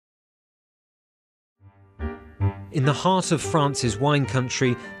In the heart of France's wine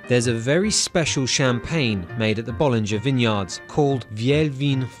country, there's a very special champagne made at the Bollinger vineyards called Vieille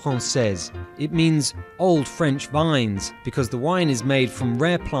Vigne Française. It means old French vines because the wine is made from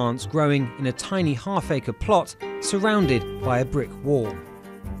rare plants growing in a tiny half-acre plot surrounded by a brick wall.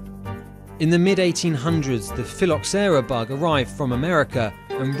 In the mid-1800s, the phylloxera bug arrived from America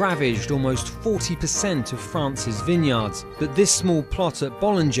and ravaged almost 40% of France's vineyards, but this small plot at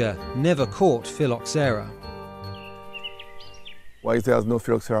Bollinger never caught phylloxera. Why there's no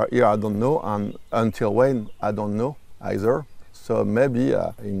phylloxera here, I don't know, and until when, I don't know either. So maybe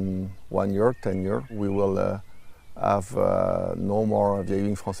in 1 year, 10 years, we will have no more Vieille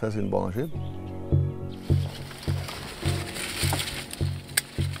Vigne Française in Bollinger.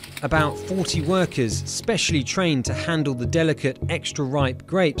 About 40 workers, specially trained to handle the delicate, extra-ripe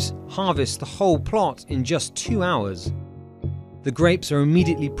grapes, harvest the whole plot in just 2 hours. The grapes are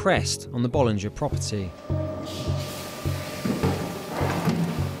immediately pressed on the Bollinger property.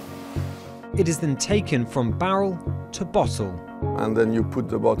 It is then taken from barrel to bottle. And then you put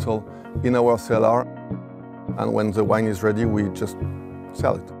the bottle in our cellar, and when the wine is ready, we just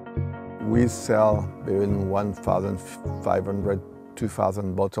sell it. We sell between 1,500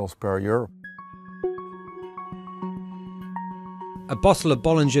 2,000 bottles per year. A bottle of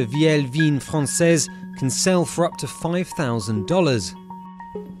Bollinger Vieille Vigne Française can sell for up to $5,000.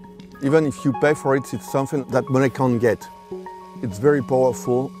 Even if you pay for it, it's something that money can't get. It's very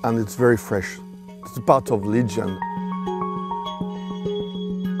powerful and it's very fresh. It's part of legend.